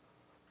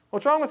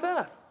 What's wrong with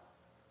that?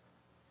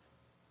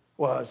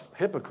 Well, it's a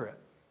hypocrite.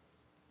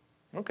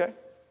 Okay.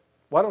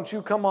 Why don't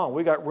you come on?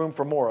 We got room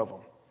for more of them.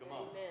 Come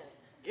on.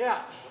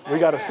 Yeah. We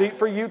got a seat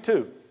for you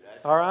too.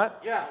 All right?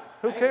 Yeah.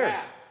 Who cares?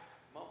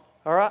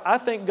 All right? I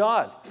thank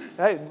God.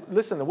 Hey,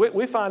 listen,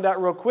 we find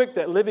out real quick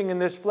that living in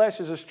this flesh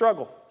is a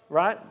struggle.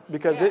 Right?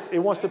 Because it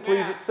wants to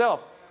please itself.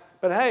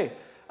 But hey,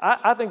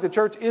 I think the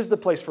church is the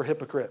place for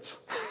hypocrites.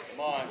 Come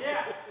on.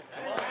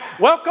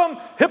 Welcome,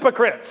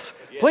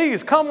 hypocrites.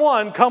 Please, come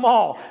one, come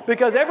all.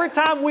 Because every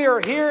time we are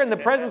here in the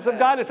presence of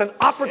God, it's an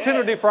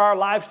opportunity for our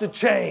lives to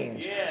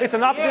change. It's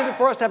an opportunity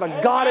for us to have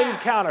a God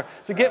encounter,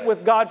 to get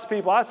with God's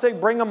people. I say,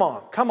 bring them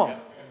on. Come on.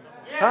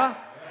 Huh?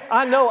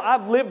 I know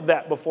I've lived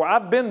that before.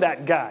 I've been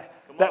that guy.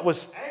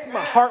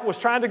 My heart was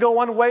trying to go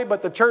one way,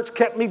 but the church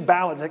kept me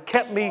balanced. It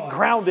kept me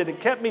grounded.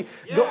 It kept me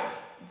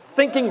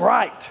thinking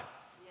right.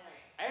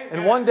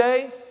 And one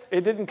day,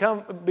 it didn't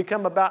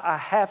become about I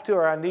have to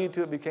or I need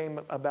to. It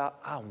became about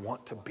I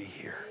want to be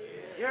here.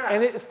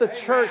 And it's the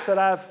church that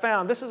I've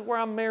found. This is where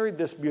I married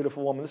this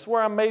beautiful woman. This is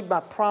where I made my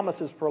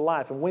promises for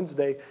life. And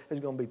Wednesday is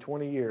going to be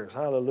 20 years.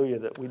 Hallelujah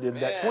that we did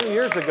that 20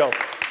 years ago.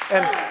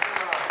 And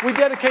we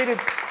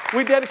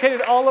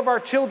dedicated all of our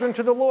children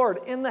to the Lord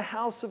in the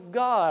house of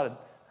God.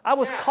 I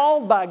was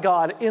called by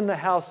God in the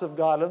house of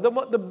God.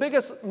 The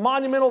biggest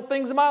monumental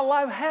things in my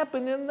life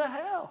happened in the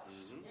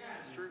house. Yeah,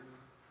 it's true.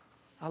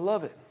 I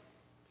love it.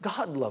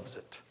 God loves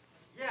it.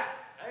 Yeah.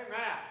 Amen.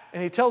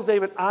 And he tells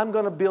David, I'm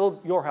going to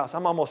build your house.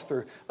 I'm almost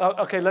through.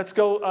 Okay, let's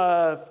go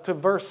to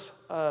verse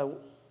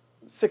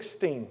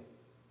 16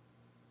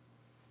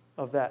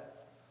 of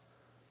that.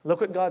 Look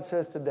what God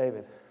says to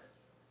David.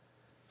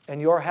 And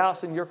your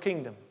house and your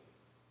kingdom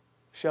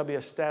shall be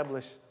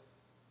established.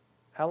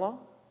 How long?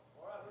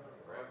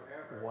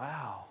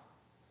 Wow.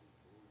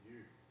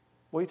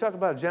 Well, you talk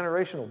about a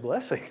generational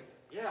blessing.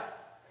 Yeah.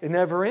 It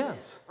never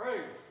ends. Praise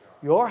God.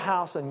 Your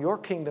house and your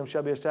kingdom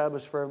shall be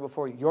established forever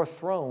before you. Your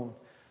throne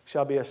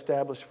shall be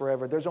established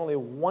forever. There's only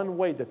one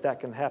way that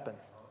can happen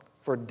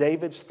for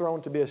David's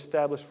throne to be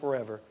established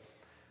forever,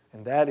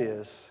 and that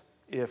is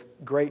if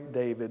great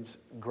David's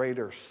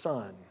greater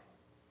son,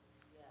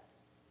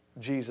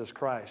 Jesus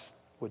Christ,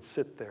 would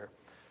sit there.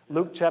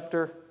 Luke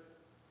chapter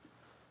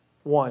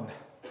 1.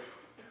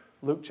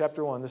 Luke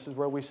chapter 1, this is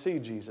where we see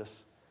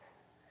Jesus.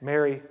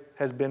 Mary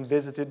has been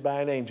visited by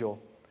an angel,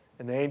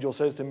 And the angel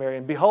says to Mary,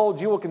 and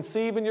behold, you will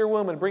conceive in your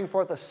womb and bring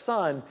forth a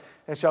son,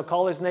 and shall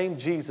call his name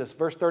Jesus.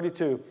 Verse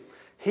 32,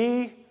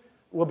 he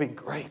will be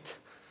great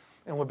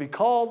and will be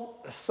called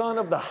the Son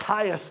of the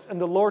Highest,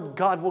 and the Lord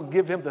God will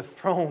give him the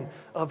throne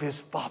of his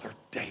father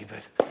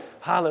David.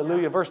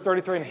 Hallelujah. Verse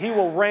 33, and he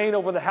will reign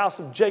over the house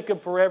of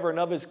Jacob forever, and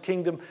of his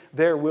kingdom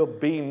there will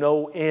be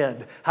no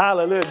end.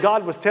 Hallelujah.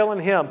 God was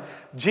telling him,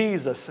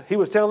 Jesus, he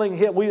was telling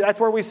him, that's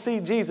where we see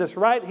Jesus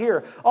right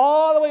here,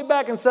 all the way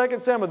back in 2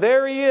 Samuel.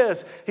 There he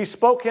is. He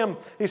spoke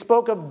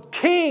of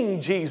King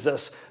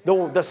Jesus,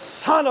 the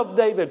Son of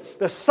David,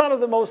 the Son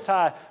of the Most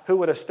High, who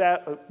would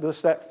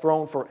establish that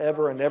throne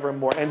forever and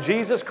evermore. And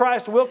Jesus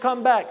Christ will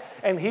come back,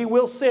 and he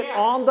will sit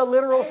on the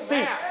literal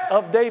seat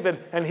of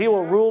David, and he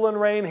will rule and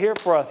reign here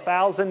for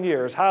 1,000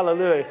 years.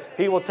 Hallelujah.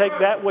 He will take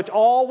that which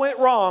all went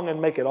wrong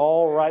and make it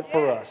all right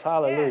for us.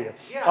 Hallelujah.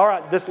 All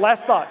right, this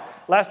last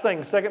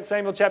thing, 2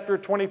 Samuel chapter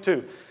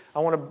 22. I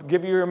want to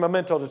give you your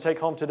memento to take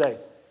home today.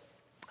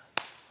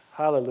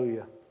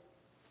 Hallelujah.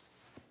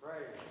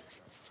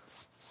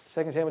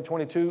 2 Samuel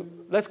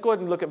 22. Let's go ahead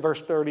and look at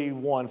verse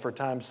 31 for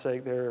time's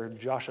sake there,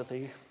 Joshua.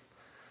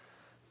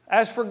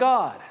 As for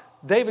God,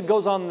 David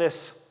goes on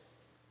this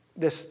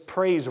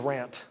praise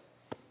rant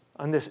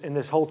in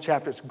this whole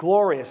chapter. It's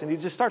glorious, and he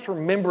just starts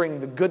remembering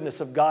the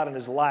goodness of God in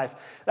his life.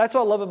 That's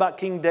what I love about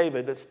King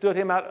David, that stood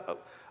him out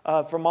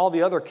from all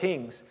the other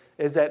kings,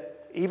 is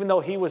that even though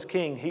he was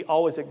king, he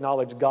always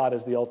acknowledged God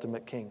as the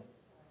ultimate king,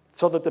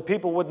 so that the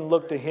people wouldn't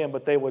look to him,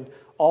 but they would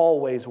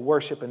always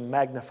worship and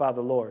magnify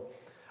the Lord.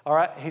 All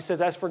right, he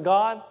says, as for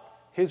God,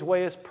 his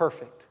way is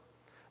perfect.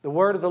 The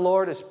word of the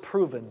Lord is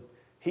proven.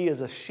 He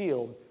is a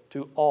shield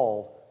to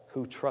all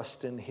who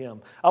trust in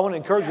him. I want to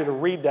encourage you to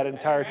read that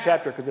entire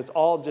chapter, because it's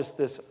all just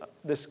this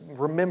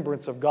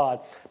remembrance of God.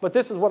 But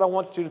this is what I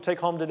want you to take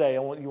home today. I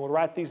want you to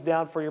write these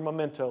down for your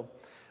memento,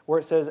 where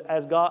it says,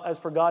 as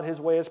for God, his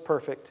way is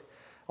perfect.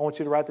 I want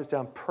you to write this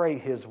down. Pray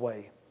his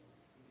way.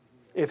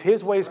 If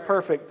his way is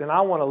perfect, then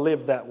I want to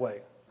live that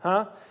way.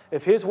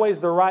 If his way is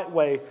the right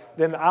way,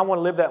 then I want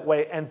to live that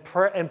way. And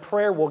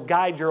prayer will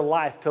guide your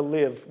life to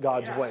live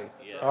God's way.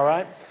 Yes. All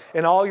right?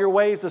 In all your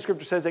ways, the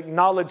scripture says,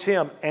 acknowledge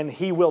him and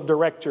he will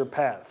direct your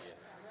paths.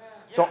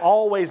 So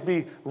always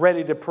be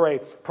ready to pray.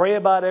 Pray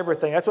about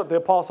everything. That's what the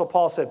Apostle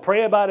Paul said.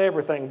 Pray about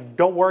everything.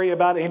 Don't worry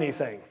about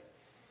anything.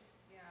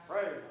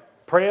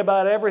 Pray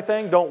about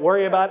everything. Don't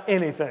worry about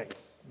anything.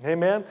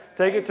 Amen?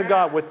 Take it to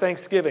God with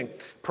thanksgiving.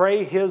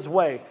 Pray his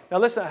way. Now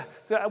listen,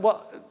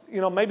 well,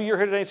 maybe you're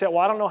here today and say, well,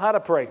 I don't know how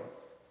to pray.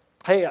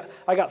 Hey,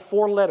 I got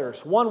 4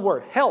 letters, 1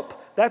 word, help.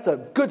 That's a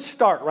good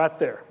start right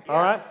there, all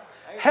right?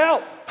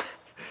 Help.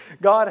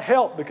 God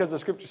help, because the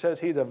scripture says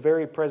he's a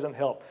very present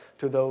help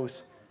to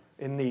those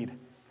in need.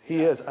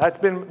 He is. That's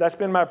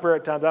been my prayer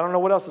at times. I don't know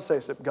what else to say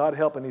except God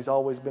help, and he's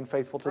always been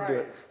faithful to do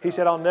it. He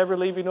said, I'll never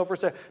leave you nor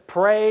forsake.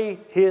 Pray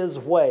his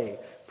way.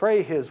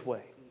 Pray his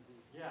way.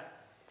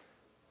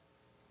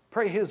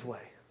 Pray his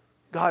way.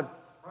 God,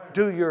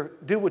 do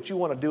what you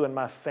want to do in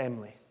my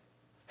family.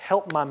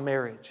 Help my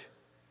marriage.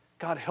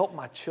 God, help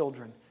my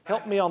children.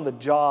 Help me on the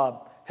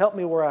job. Help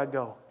me where I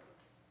go.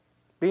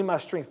 Be my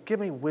strength. Give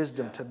me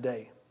wisdom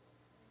today.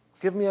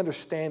 Give me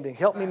understanding.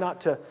 Help me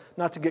not to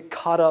get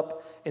caught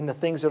up in the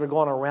things that are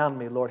going around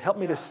me, Lord. Help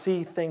me to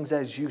see things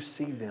as you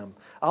see them.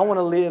 I want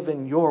to live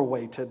in your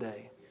way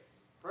today.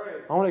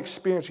 I want to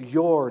experience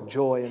your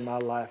joy in my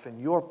life and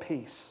your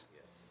peace.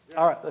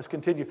 All right, let's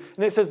continue.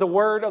 And it says, the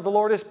word of the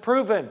Lord is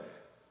proven.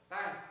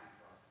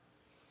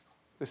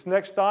 This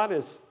next thought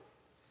is,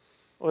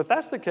 well, if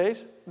that's the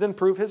case, then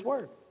prove his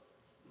word.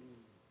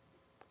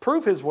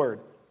 Prove his word.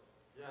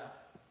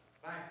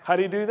 How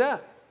do you do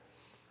that?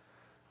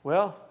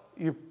 Well,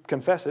 you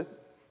confess it.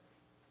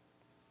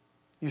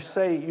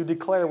 You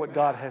declare what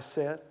God has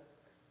said.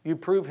 You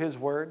prove his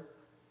word.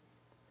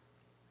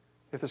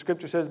 If the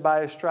scripture says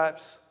by his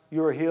stripes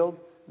you are healed,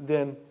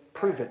 then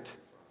prove it.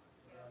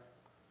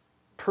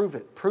 Prove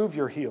it. Prove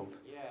you're healed.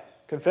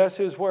 Confess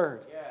his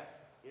word.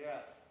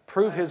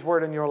 Prove his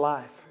word in your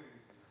life.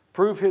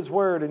 Prove his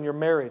word in your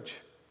marriage.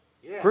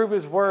 Prove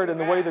his word in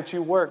the way that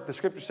you work. The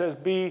scripture says,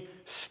 be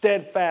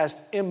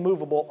steadfast,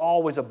 immovable,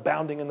 always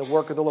abounding in the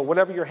work of the Lord.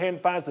 Whatever your hand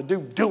finds to do,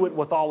 do it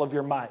with all of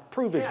your might.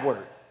 Prove his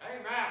word.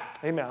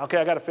 Amen. Okay,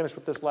 I got to finish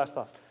with this last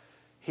thought.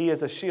 He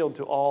is a shield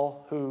to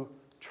all who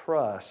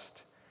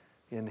trust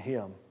in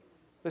him.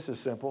 This is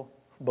simple.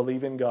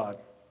 Believe in God.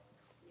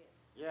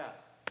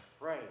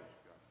 Praise.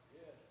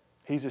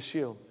 He's a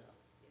shield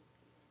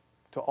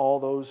to all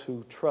those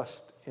who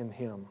trust in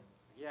him.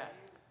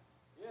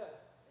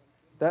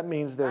 That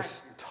means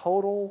there's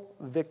total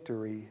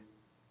victory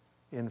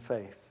in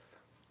faith.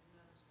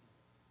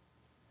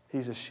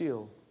 He's a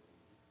shield.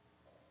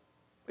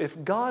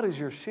 If God is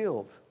your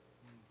shield,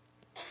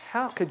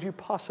 how could you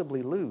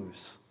possibly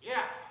lose?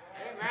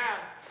 Amen.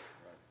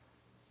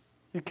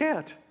 You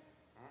can't.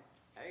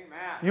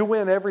 Amen. You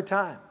win every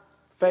time.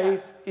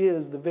 Faith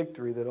is the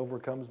victory that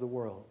overcomes the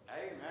world.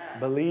 Amen.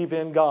 Believe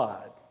in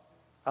God.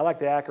 I like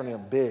the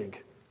acronym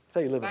BIG. That's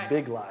how you live a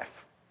big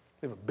life.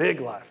 Live a big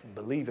life and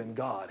believe in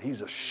God.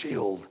 He's a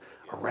shield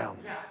around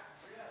you.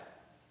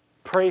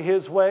 pray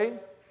His way,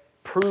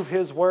 prove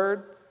His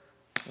word,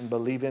 and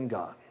believe in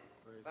God.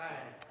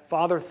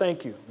 Father,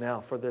 thank you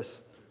now for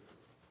this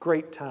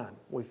great time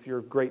with your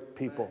great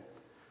people.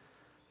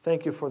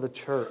 Thank you for the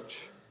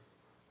church.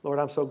 Lord,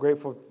 I'm so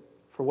grateful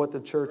for what the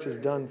church has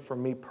done for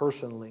me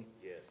personally.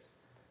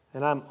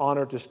 And I'm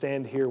honored to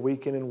stand here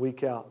week in and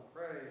week out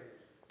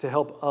to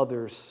help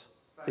others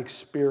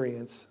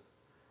experience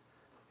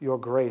your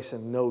grace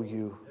and know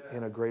you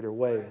in a greater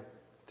way,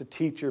 to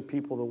teach your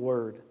people the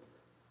word.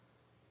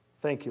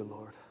 Thank you,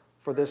 Lord,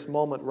 for this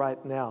moment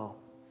right now.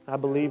 I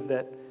believe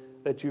that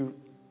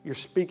you're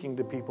speaking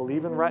to people,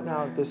 even right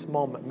now at this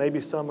moment.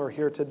 Maybe some are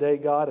here today,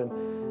 God,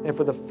 and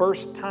for the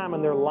first time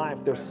in their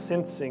life, they're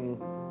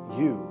sensing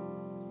you.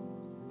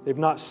 They've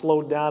not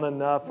slowed down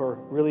enough or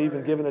really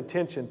even given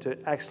attention to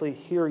actually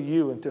hear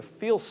you and to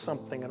feel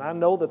something. And I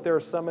know that there are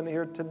some in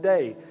here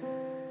today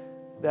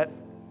that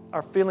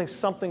are feeling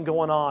something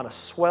going on, a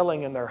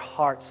swelling in their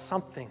hearts,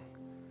 something.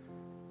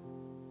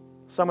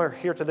 Some are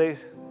here today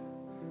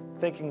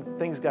thinking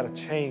things got to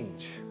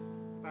change.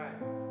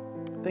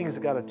 Things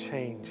got to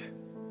change.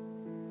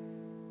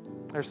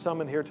 There's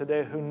some in here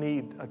today who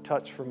need a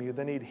touch from you.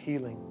 They need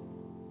healing.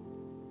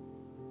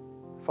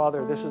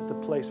 Father, this is the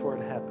place where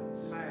it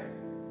happens.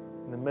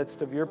 In the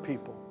midst of your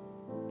people.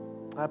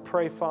 I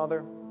pray,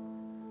 Father,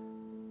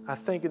 I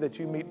thank you that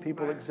you meet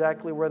people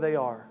exactly where they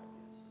are.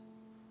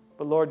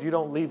 But Lord, you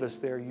don't leave us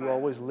there. You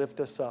always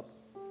lift us up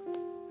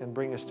and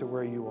bring us to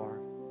where you are.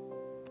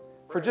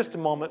 For just a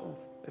moment,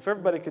 if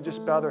everybody could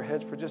just bow their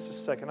heads for just a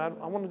second. I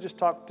want to just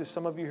talk to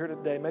some of you here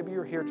today. Maybe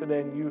you're here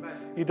today and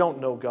you don't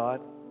know God.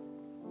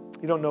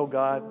 You don't know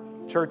God.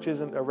 Church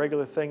isn't a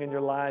regular thing in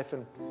your life,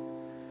 and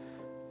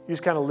you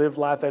just kind of live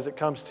life as it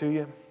comes to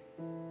you.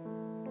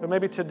 But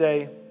maybe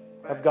today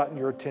I've gotten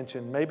your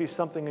attention. Maybe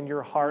something in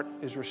your heart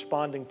is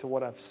responding to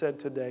what I've said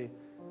today.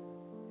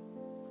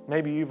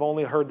 Maybe you've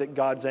only heard that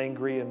God's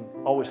angry and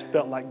always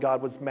felt like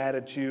God was mad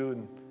at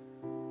you.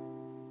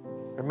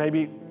 Or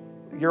maybe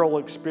your whole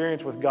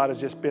experience with God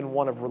has just been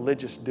one of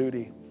religious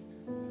duty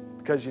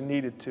because you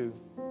needed to.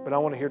 But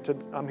I'm here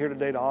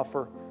today to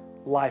offer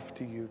life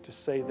to you, to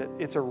say that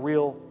it's a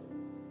real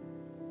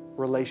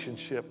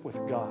relationship with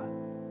God.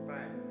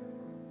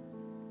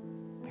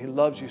 He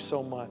loves you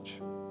so much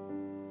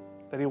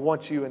that He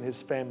wants you in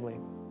His family.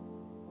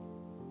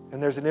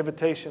 And there's an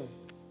invitation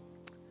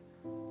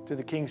to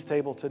the King's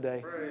table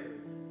today.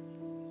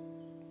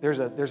 There's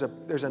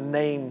a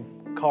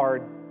name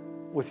card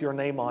with your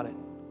name on it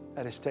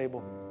at His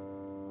table.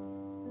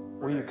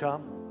 Will you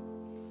come?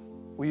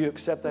 Will you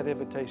accept that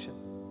invitation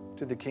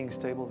to the King's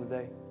table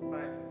today?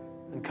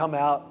 And come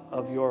out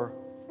of your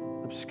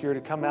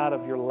obscurity, come out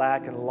of your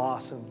lack and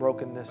loss and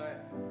brokenness,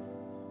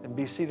 and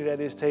be seated at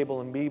His table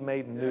and be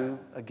made new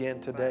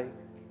again today.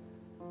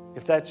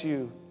 If that's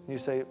you, you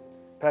say,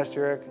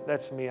 Pastor Eric,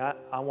 that's me.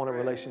 I want a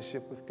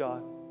relationship with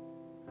God.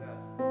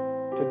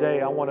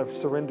 Today, I want to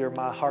surrender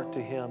my heart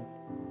to Him.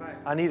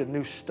 I need a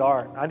new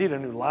start. I need a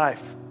new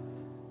life.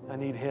 I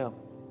need Him.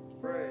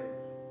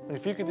 And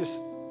if you could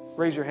just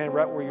raise your hand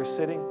right where you're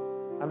sitting,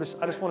 I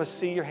just want to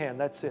see your hand.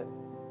 That's it.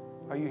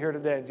 Are you here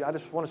today? I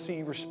just want to see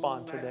you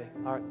respond today.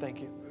 All right, thank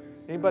you.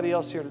 Anybody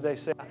else here today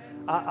say,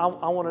 I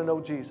want to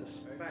know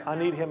Jesus. I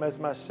need Him as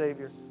my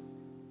Savior.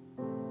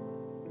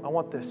 I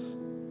want this.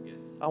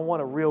 I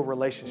want a real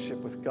relationship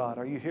with God.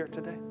 Are you here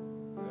today?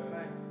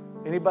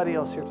 Anybody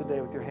else here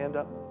today with your hand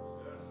up?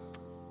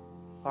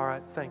 All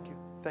right, thank you.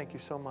 Thank you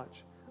so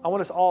much. I want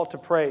us all to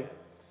pray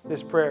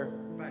this prayer.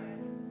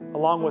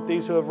 Along with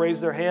these who have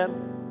raised their hand,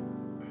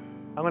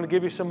 I'm going to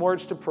give you some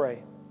words to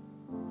pray.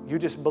 You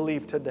just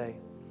believe today.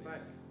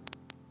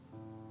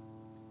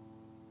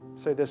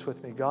 Say this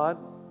with me. God,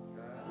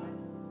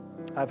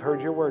 I've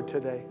heard your word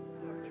today.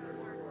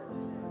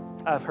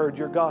 I've heard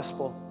your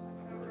gospel.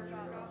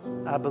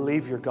 I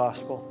believe your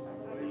gospel.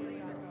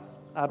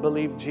 I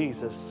believe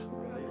Jesus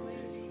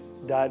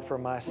died for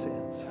my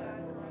sins.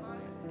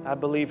 I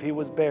believe He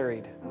was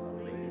buried.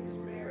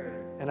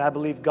 And I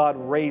believe God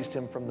raised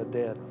Him from the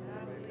dead.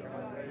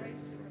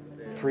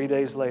 3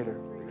 days later.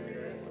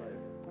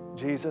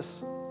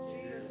 Jesus,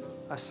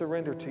 I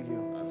surrender to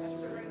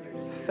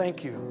you.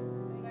 Thank you.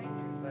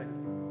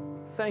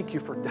 Thank you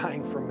for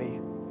dying for me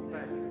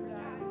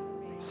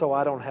so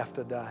I don't have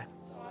to die.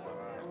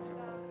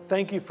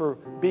 Thank you for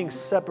being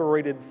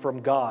separated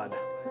from God,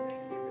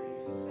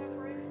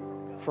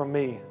 from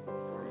me,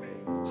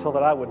 so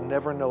that I would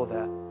never know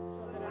that.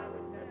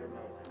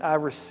 I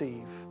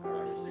receive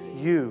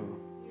you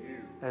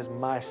as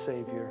my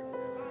Savior.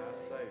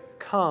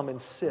 Come and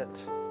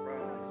sit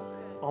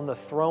on the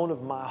throne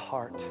of my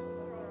heart.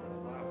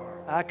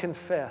 I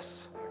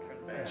confess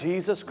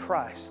Jesus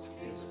Christ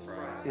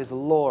is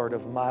Lord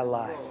of my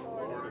life.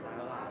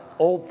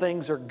 Old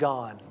things are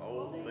gone.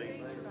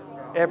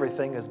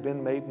 Everything has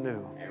been made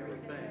new.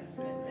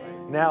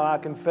 Now I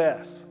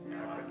confess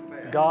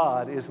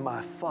God is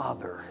my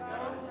Father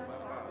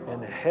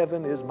and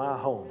heaven is my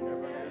home.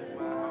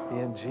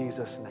 In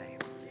Jesus' name,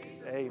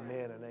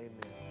 amen and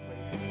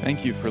amen.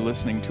 Thank you for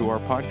listening to our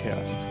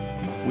podcast.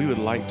 We would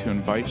like to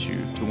invite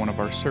you to one of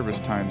our service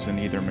times in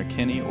either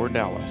McKinney or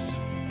Dallas.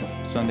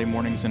 Sunday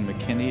mornings in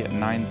McKinney at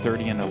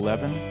 9:30 and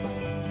 11,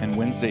 and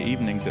Wednesday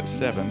evenings at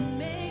 7,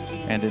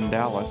 and in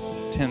Dallas,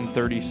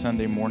 10:30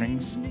 Sunday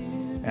mornings,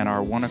 and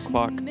our 1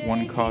 o'clock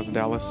One Cause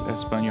Dallas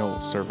Espanol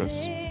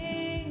service.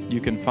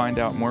 You can find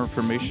out more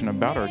information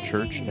about our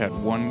church at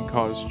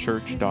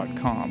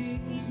onecausechurch.com.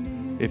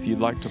 If you'd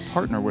like to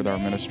partner with our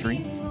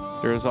ministry,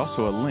 there is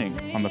also a link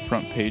on the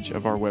front page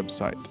of our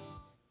website.